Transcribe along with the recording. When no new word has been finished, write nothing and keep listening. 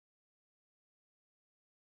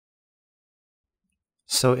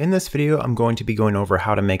So in this video, I'm going to be going over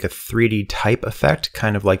how to make a 3D type effect,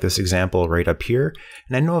 kind of like this example right up here.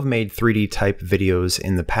 And I know I've made 3D type videos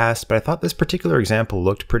in the past, but I thought this particular example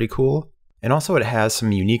looked pretty cool. And also it has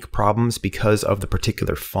some unique problems because of the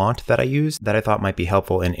particular font that I use that I thought might be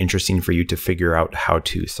helpful and interesting for you to figure out how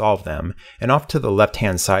to solve them. And off to the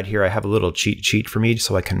left-hand side here, I have a little cheat sheet for me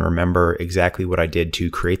so I can remember exactly what I did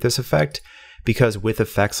to create this effect. Because with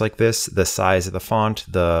effects like this, the size of the font,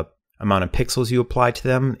 the amount of pixels you apply to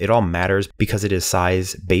them, it all matters because it is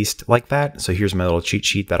size based like that. So here's my little cheat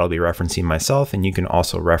sheet that I'll be referencing myself, and you can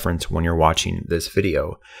also reference when you're watching this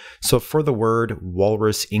video. So for the word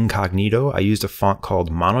Walrus Incognito, I used a font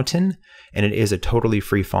called Monotone, and it is a totally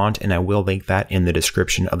free font, and I will link that in the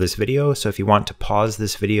description of this video. So if you want to pause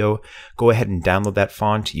this video, go ahead and download that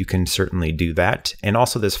font. You can certainly do that. And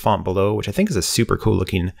also this font below, which I think is a super cool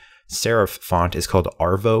looking serif font, is called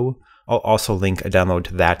Arvo. I'll also link a download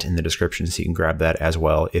to that in the description so you can grab that as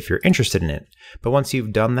well if you're interested in it. But once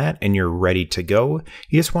you've done that and you're ready to go,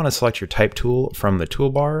 you just want to select your type tool from the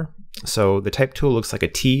toolbar. So the type tool looks like a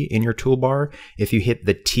T in your toolbar. If you hit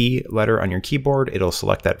the T letter on your keyboard, it'll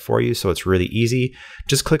select that for you, so it's really easy.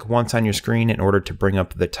 Just click once on your screen in order to bring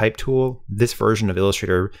up the type tool. This version of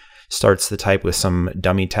Illustrator starts the type with some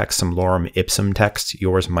dummy text, some lorem ipsum text.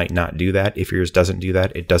 Yours might not do that. If yours doesn't do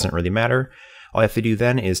that, it doesn't really matter. All you have to do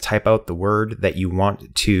then is type out the word that you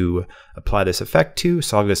want to apply this effect to.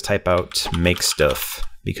 So I'll just type out make stuff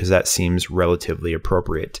because that seems relatively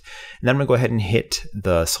appropriate. And then I'm gonna go ahead and hit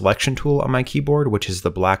the selection tool on my keyboard, which is the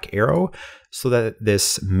black arrow, so that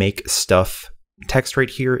this make stuff text right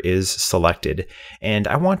here is selected. And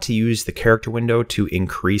I want to use the character window to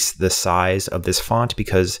increase the size of this font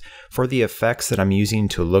because for the effects that I'm using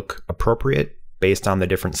to look appropriate, based on the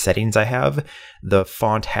different settings I have, the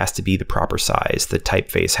font has to be the proper size. The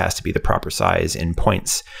typeface has to be the proper size in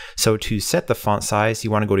points. So to set the font size, you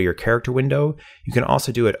want to go to your character window. You can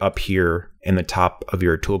also do it up here in the top of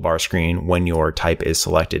your toolbar screen when your type is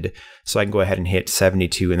selected. So I can go ahead and hit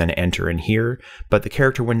 72 and then enter in here, but the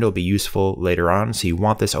character window will be useful later on. So you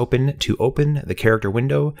want this open. To open the character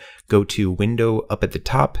window, go to Window up at the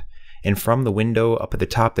top. And from the window up at the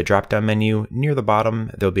top, the drop-down menu, near the bottom,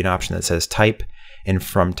 there'll be an option that says Type. And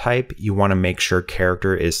from Type, you want to make sure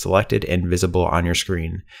Character is selected and visible on your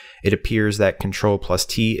screen. It appears that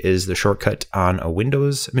Control+T is the shortcut on a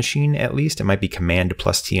Windows machine, at least. It might be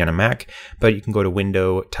Command+T on a Mac, but you can go to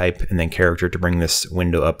Window, Type, and then Character to bring this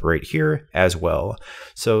window up right here as well.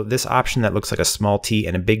 So this option that looks like a small t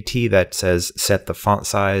and a big T that says Set the Font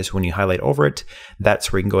Size when you highlight over it,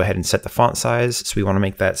 that's where you can go ahead and set the font size. So we want to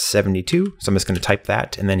make that 72. So I'm just going to type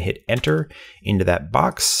that and then hit Enter into that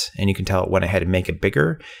box, and you can tell it went ahead and make it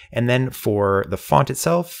bigger. And then for the font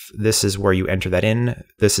itself, this is where you enter that in.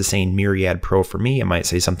 This is saying Myriad Pro for me. It might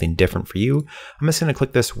say something different for you. I'm just going to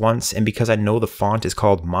click this once, and because I know the font is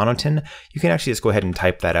called Monotone, you can actually just go ahead and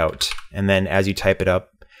type that out. And then as you type it up,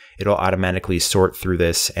 it'll automatically sort through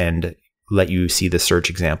this and let you see the search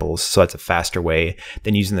examples. So that's a faster way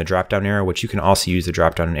than using the drop-down arrow, which you can also use the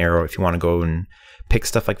drop-down arrow if you want to go and pick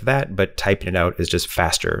stuff like that, but typing it out is just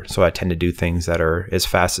faster. So I tend to do things that are as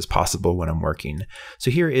fast as possible when I'm working. So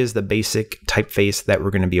here is the basic typeface that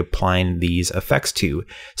we're going to be applying these effects to.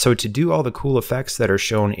 So to do all the cool effects that are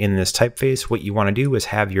shown in this typeface, what you want to do is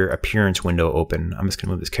have your appearance window open. I'm just going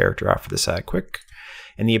to move this character off to the side quick.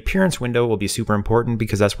 And the appearance window will be super important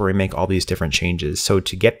because that's where we make all these different changes. So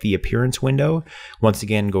to get the appearance window, once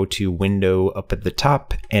again, go to Window up at the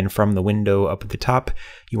top, and from the window up at the top,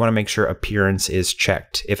 you want to make sure appearance is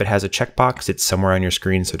checked. If it has a checkbox, it's somewhere on your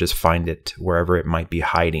screen, so just find it wherever it might be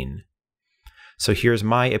hiding. So here's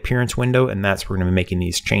my appearance window, and that's where we're going to be making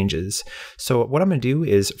these changes. So what I'm going to do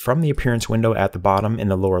is from the appearance window at the bottom in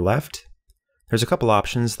the lower left, there's a couple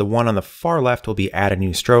options. The one on the far left will be add a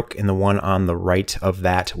new stroke, and the one on the right of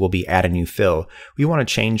that will be add a new fill. We want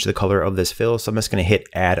to change the color of this fill, so I'm just going to hit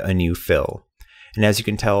add a new fill. And as you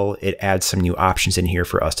can tell, it adds some new options in here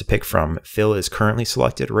for us to pick from. Fill is currently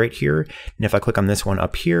selected right here. And if I click on this one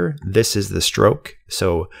up here, this is the stroke.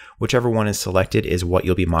 So whichever one is selected is what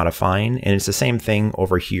you'll be modifying. And it's the same thing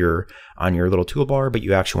over here on your little toolbar, but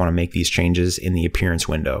you actually want to make these changes in the appearance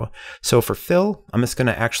window. So for fill, I'm just going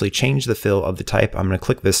to actually change the fill of the type. I'm going to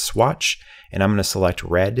click this swatch, and I'm going to select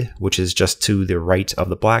red, which is just to the right of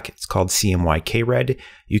the black. It's called CMYK red.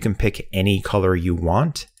 You can pick any color you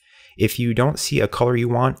want. If you don't see a color you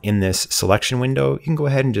want in this selection window, you can go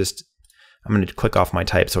ahead and I'm going to click off my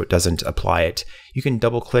type so it doesn't apply it. You can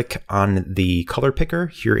double click on the color picker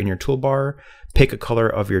here in your toolbar, pick a color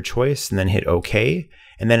of your choice, and then hit OK.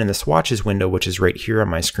 And then in the swatches window, which is right here on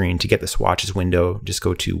my screen, to get the swatches window, just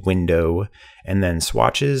go to window and then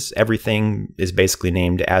swatches. Everything is basically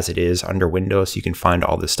named as it is under window, so you can find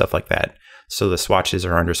all this stuff like that. So the swatches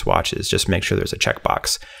are under swatches, just make sure there's a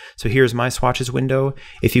checkbox. So here's my swatches window.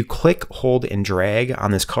 If you click, hold, and drag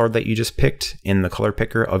on this color that you just picked in the color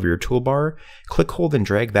picker of your toolbar, click, hold, and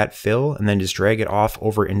drag that fill, and then just drag it off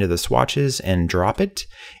over into the swatches and drop it.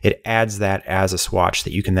 It adds that as a swatch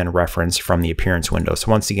that you can then reference from the appearance window.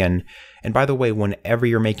 So once again, and by the way, whenever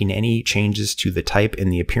you're making any changes to the type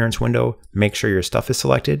in the appearance window, make sure your stuff is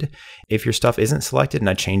selected. If your stuff isn't selected and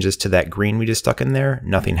I change this to that green we just stuck in there,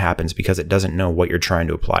 nothing happens because it doesn't know what you're trying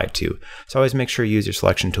to apply it to. So always make sure you use your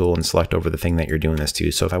selection tool and select over the thing that you're doing this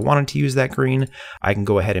to. So if I wanted to use that green, I can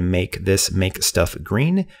go ahead and make this make stuff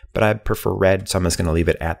green, but I prefer red, so I'm just going to leave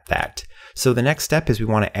it at that. So the next step is we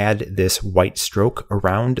want to add this white stroke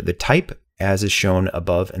around the type, as is shown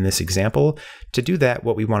above in this example. To do that,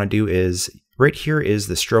 what we want to do is, right here is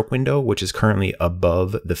the stroke window, which is currently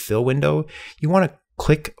above the fill window. You want to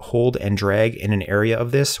click, hold, and drag in an area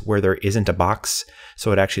of this where there isn't a box.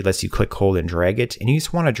 So it actually lets you click, hold, and drag it. And you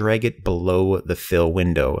just want to drag it below the fill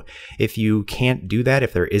window. If you can't do that,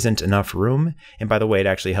 if there isn't enough room, and by the way, it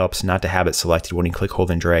actually helps not to have it selected when you click, hold,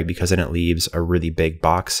 and drag, because then it leaves a really big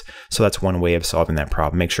box. So that's one way of solving that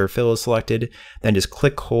problem. Make sure fill is selected, then just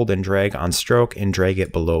click, hold, and drag on stroke and drag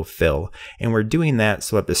it below fill. And we're doing that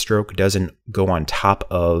so that the stroke doesn't go on top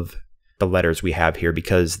of the letters we have here,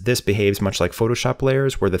 because this behaves much like Photoshop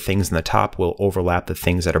layers where the things in the top will overlap the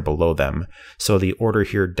things that are below them. So the order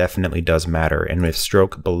here definitely does matter. And with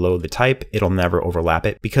stroke below the type, it'll never overlap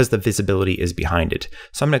it because the visibility is behind it.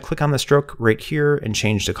 So I'm going to click on the stroke right here and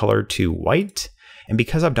change the color to white. And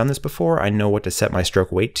because I've done this before, I know what to set my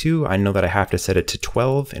stroke weight to. I know that I have to set it to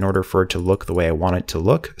 12 in order for it to look the way I want it to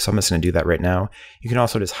look. So I'm just going to do that right now. You can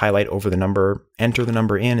also just highlight over the number, enter the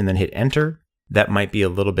number in, and then hit enter. That might be a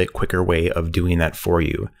little bit quicker way of doing that for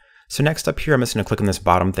you. So next up here, I'm just going to click on this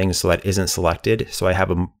bottom thing so that isn't selected. So I have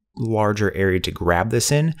a larger area to grab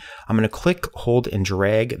this in. I'm going to click, hold, and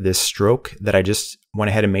drag this stroke that I just went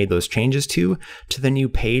ahead and made those changes to the new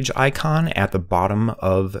page icon at the bottom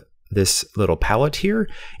of this little palette here.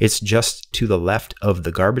 It's just to the left of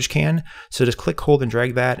the garbage can. So just click, hold, and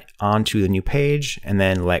drag that onto the new page and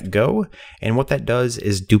then let go. And what that does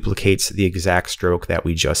is duplicates the exact stroke that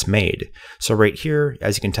we just made. So right here,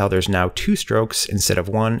 as you can tell, there's now 2 strokes instead of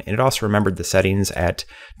 1. And it also remembered the settings at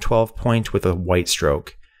 12 point with a white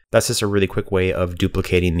stroke. That's just a really quick way of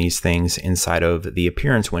duplicating these things inside of the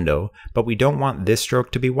appearance window. But we don't want this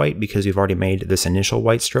stroke to be white because we've already made this initial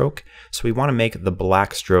white stroke. So we want to make the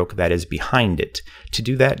black stroke that is behind it. To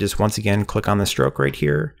do that, just once again, click on the stroke right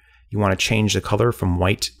here. You want to change the color from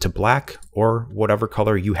white to black, or whatever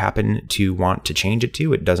color you happen to want to change it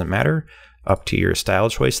to. It doesn't matter. Up to your style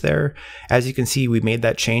choice there. As you can see, we made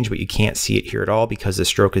that change, but you can't see it here at all because the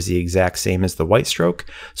stroke is the exact same as the white stroke.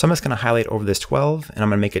 So I'm just going to highlight over this 12 and I'm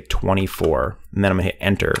going to make it 24, and then I'm going to hit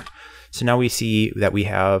enter. So now we see that we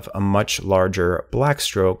have a much larger black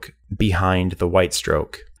stroke behind the white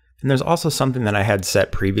stroke. And there's also something that I had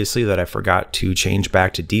set previously that I forgot to change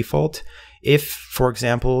back to default. If, for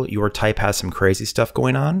example, your type has some crazy stuff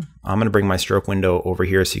going on, I'm going to bring my stroke window over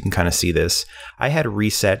here so you can kind of see this. I had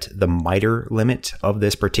reset the miter limit of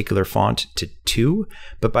this particular font to 2,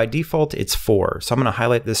 but by default it's 4. So I'm going to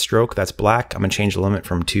highlight this stroke that's black. I'm going to change the limit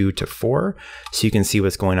from 2 to 4 so you can see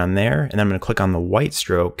what's going on there. And then I'm going to click on the white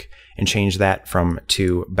stroke and change that from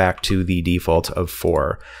 2 back to the default of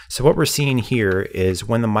 4. So what we're seeing here is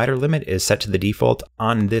when the miter limit is set to the default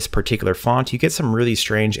on this particular font, you get some really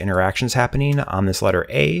strange interactions happening on this letter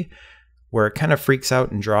A, where it kind of freaks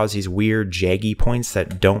out and draws these weird jaggy points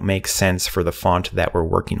that don't make sense for the font that we're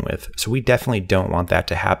working with. So we definitely don't want that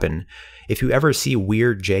to happen. If you ever see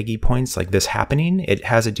weird jaggy points like this happening, it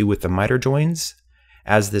has to do with the miter joins,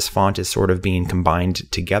 as this font is sort of being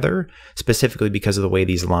combined together, specifically because of the way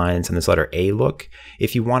these lines and this letter A look.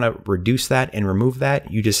 If you want to reduce that and remove that,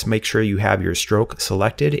 you just make sure you have your stroke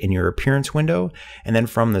selected in your appearance window, and then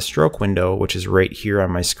from the stroke window, which is right here on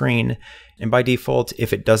my screen, and by default,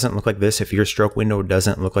 if it doesn't look like this, if your stroke window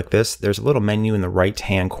doesn't look like this, there's a little menu in the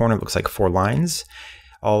right-hand corner that looks like 4 lines.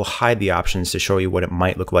 I'll hide the options to show you what it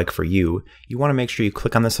might look like for you. You want to make sure you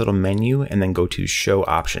click on this little menu and then go to Show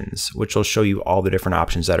Options, which will show you all the different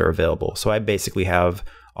options that are available. So I basically have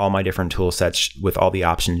all my different tool sets with all the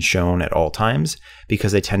options shown at all times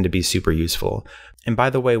because they tend to be super useful. And by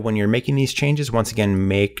the way, when you're making these changes, once again,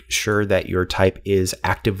 make sure that your type is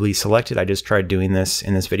actively selected. I just tried doing this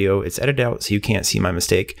in this video. It's edited out so you can't see my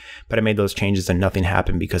mistake, but I made those changes and nothing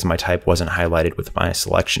happened because my type wasn't highlighted with my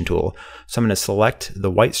selection tool. So I'm going to select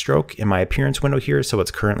the white stroke in my appearance window here so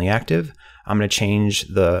it's currently active. I'm going to change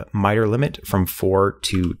the miter limit from 4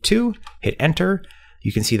 to 2, hit enter.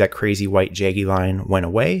 You can see that crazy white jaggy line went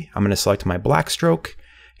away. I'm going to select my black stroke,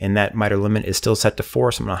 and that miter limit is still set to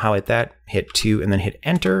 4, so I'm going to highlight that, hit 2, and then hit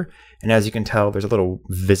enter. And as you can tell, there's a little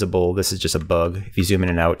visible, this is just a bug. If you zoom in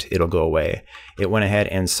and out, it'll go away. It went ahead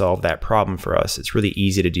and solved that problem for us. It's really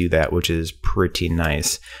easy to do that, which is pretty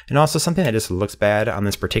nice. And also something that just looks bad on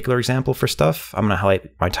this particular example for stuff, I'm going to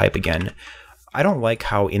highlight my type again. I don't like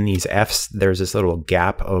how in these Fs, there's this little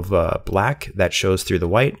gap of black that shows through the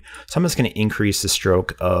white. So I'm just going to increase the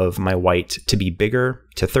stroke of my white to be bigger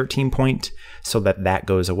to 13 point so that that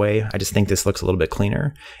goes away. I just think this looks a little bit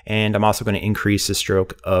cleaner. And I'm also going to increase the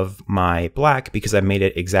stroke of my black because I made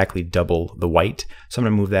it exactly double the white. So I'm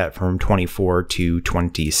going to move that from 24 to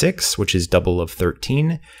 26, which is double of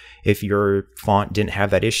 13. If your font didn't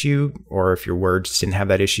have that issue, or if your words didn't have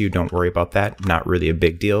that issue, don't worry about that. Not really a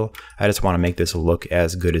big deal. I just want to make this look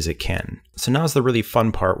as good as it can. So now's the really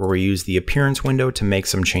fun part where we use the appearance window to make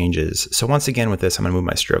some changes. So once again with this, I'm going to move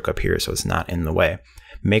my stroke up here so it's not in the way.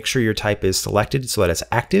 Make sure your type is selected so that it's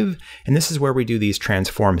active. And this is where we do these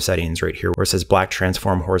transform settings right here, where it says black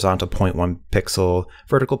transform horizontal 0.1 pixel,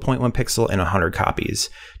 vertical 0.1 pixel, and 100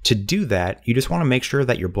 copies. To do that, you just want to make sure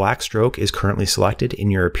that your black stroke is currently selected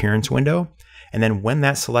in your appearance window. And then when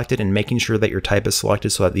that's selected and making sure that your type is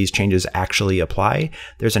selected so that these changes actually apply,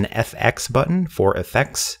 there's an FX button for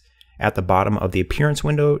effects at the bottom of the appearance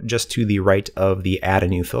window, just to the right of the add a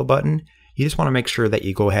new fill button. You just want to make sure that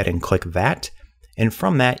you go ahead and click that. And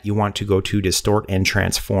from that, you want to go to distort and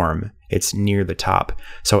transform. It's near the top.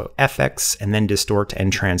 So FX and then distort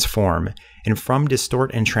and transform. And from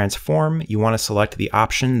distort and transform, you want to select the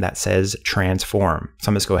option that says transform. So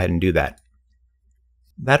I'm just go ahead and do that.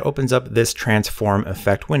 That opens up this transform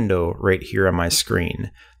effect window right here on my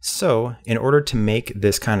screen. So in order to make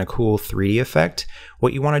this kind of cool 3D effect,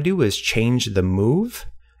 what you want to do is change the move.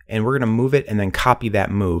 And we're going to move it and then copy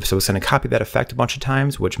that move. So it's going to copy that effect a bunch of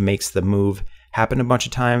times, which makes the move happen a bunch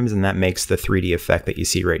of times, and that makes the 3D effect that you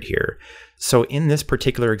see right here. So in this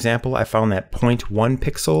particular example, I found that 0.1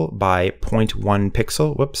 pixel by 0.1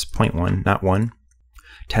 pixel, whoops, 0.1, not 1,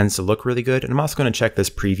 tends to look really good. And I'm also going to check this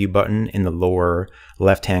preview button in the lower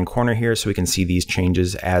left-hand corner here so we can see these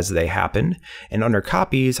changes as they happen. And under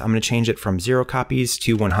copies, I'm going to change it from 0 copies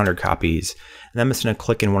to 100 copies. And I'm just going to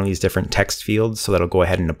click in one of these different text fields so that'll go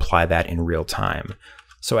ahead and apply that in real time.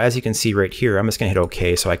 So as you can see right here, I'm just going to hit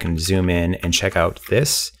OK so I can zoom in and check out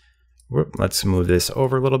this. Let's move this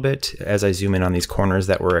over a little bit as I zoom in on these corners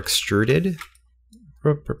that were extruded.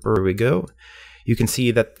 There we go. You can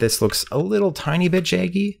see that this looks a little tiny bit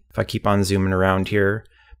jaggy if I keep on zooming around here,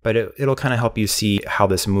 but it'll kind of help you see how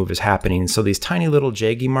this move is happening. So these tiny little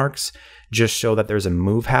jaggy marks just show that there's a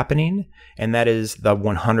move happening, and that is the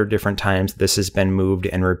 100 different times this has been moved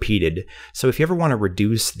and repeated. So if you ever want to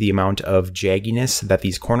reduce the amount of jagginess that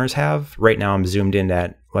these corners have, right now I'm zoomed in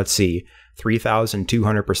at, let's see,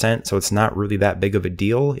 3,200%, so it's not really that big of a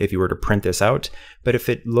deal if you were to print this out. But if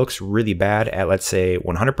it looks really bad at, let's say,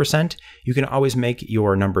 100%, you can always make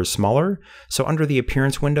your numbers smaller. So under the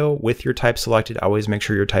appearance window with your type selected, always make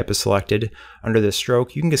sure your type is selected. Under the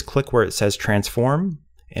stroke, you can just click where it says transform.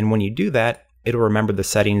 And when you do that, it'll remember the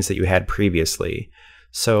settings that you had previously.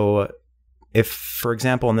 So if, for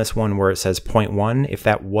example, in this one where it says 0.1, if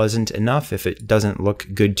that wasn't enough, if it doesn't look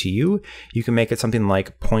good to you, you can make it something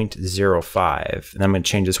like 0.05. And I'm going to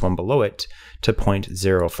change this one below it to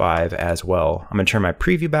 0.05 as well. I'm going to turn my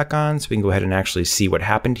preview back on so we can go ahead and actually see what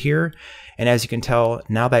happened here. And as you can tell,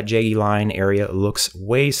 now that jaggy line area looks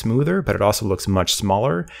way smoother, but it also looks much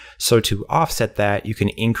smaller. So to offset that, you can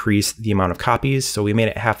increase the amount of copies. So we made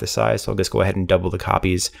it half the size, so I'll just go ahead and double the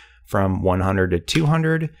copies from 100 to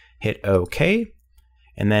 200, hit OK.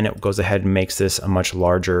 And then it goes ahead and makes this a much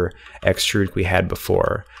larger extrude we had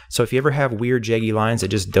before. So if you ever have weird jaggy lines that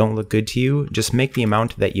just don't look good to you, just make the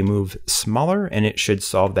amount that you move smaller and it should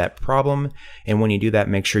solve that problem. And when you do that,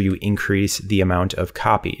 make sure you increase the amount of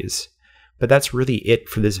copies. But that's really it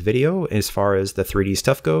for this video as far as the 3D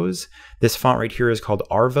stuff goes. This font right here is called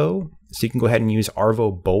Arvo. So you can go ahead and use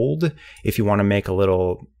Arvo Bold if you want to make a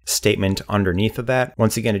little statement underneath of that.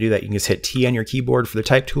 Once again, to do that, you can just hit T on your keyboard for the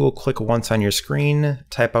type tool, click once on your screen,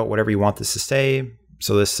 type out whatever you want this to say.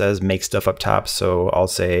 So this says make stuff up top. So I'll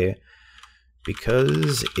say,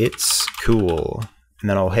 because it's cool. and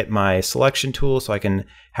then I'll hit my selection tool so I can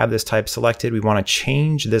have this type selected. We want to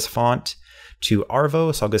change this font to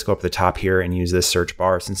Arvo, so I'll just go up to the top here and use this search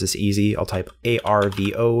bar since it's easy. I'll type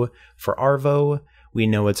ARVO for Arvo. We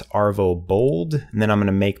know it's Arvo Bold, and then I'm going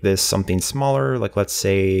to make this something smaller, like let's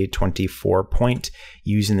say 24 point,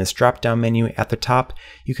 using this drop-down menu at the top.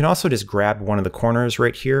 You can also just grab one of the corners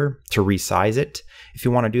right here to resize it. If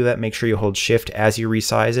you want to do that, make sure you hold Shift as you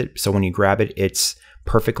resize it, so when you grab it, it's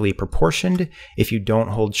perfectly proportioned. If you don't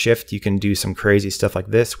hold Shift, you can do some crazy stuff like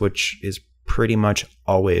this, which is pretty much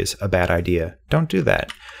always a bad idea. Don't do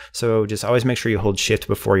that. So just always make sure you hold Shift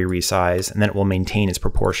before you resize, and then it will maintain its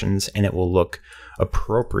proportions and it will look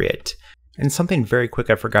appropriate. And something very quick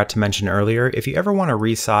I forgot to mention earlier, if you ever want to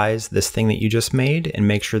resize this thing that you just made and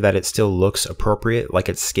make sure that it still looks appropriate, like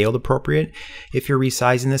it's scaled appropriate, if you're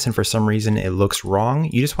resizing this and for some reason it looks wrong,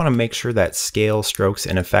 you just want to make sure that Scale, Strokes,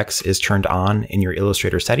 and Effects is turned on in your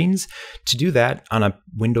Illustrator settings. To do that, on a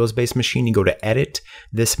Windows-based machine, you go to Edit.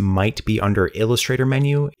 This might be under Illustrator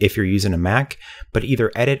menu if you're using a Mac, but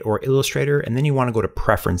either Edit or Illustrator, and then you want to go to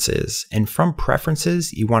Preferences. And from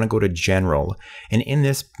Preferences, you want to go to General. And in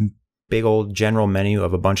this big old general menu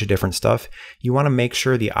of a bunch of different stuff, you want to make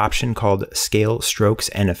sure the option called Scale, Strokes,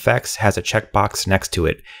 and Effects has a checkbox next to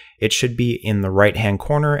it. It should be in the right hand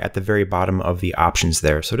corner at the very bottom of the options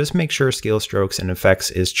there. So just make sure Scale, Strokes, and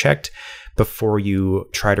Effects is checked before you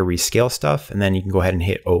try to rescale stuff, and then you can go ahead and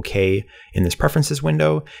hit OK in this preferences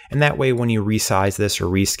window. And that way when you resize this or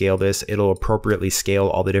rescale this, it'll appropriately scale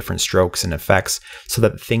all the different strokes and effects so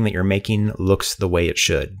that the thing that you're making looks the way it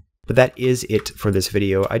should. But that is it for this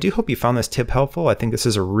video. I do hope you found this tip helpful. I think this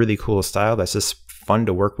is a really cool style that's just fun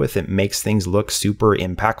to work with. It makes things look super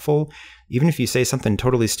impactful. Even if you say something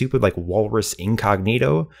totally stupid like Walrus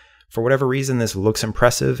Incognito, for whatever reason, this looks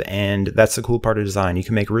impressive, and that's the cool part of design. You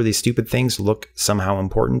can make really stupid things look somehow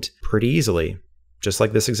important pretty easily, just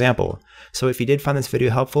like this example. So if you did find this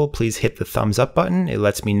video helpful, please hit the thumbs up button. It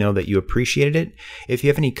lets me know that you appreciated it. If you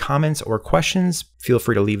have any comments or questions, feel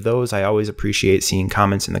free to leave those. I always appreciate seeing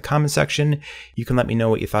comments in the comment section. You can let me know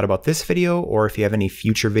what you thought about this video, or if you have any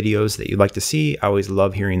future videos that you'd like to see. I always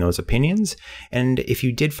love hearing those opinions. And if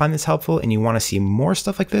you did find this helpful and you want to see more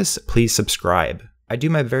stuff like this, please subscribe. I do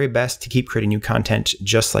my very best to keep creating new content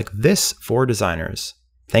just like this for designers.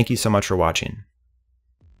 Thank you so much for watching.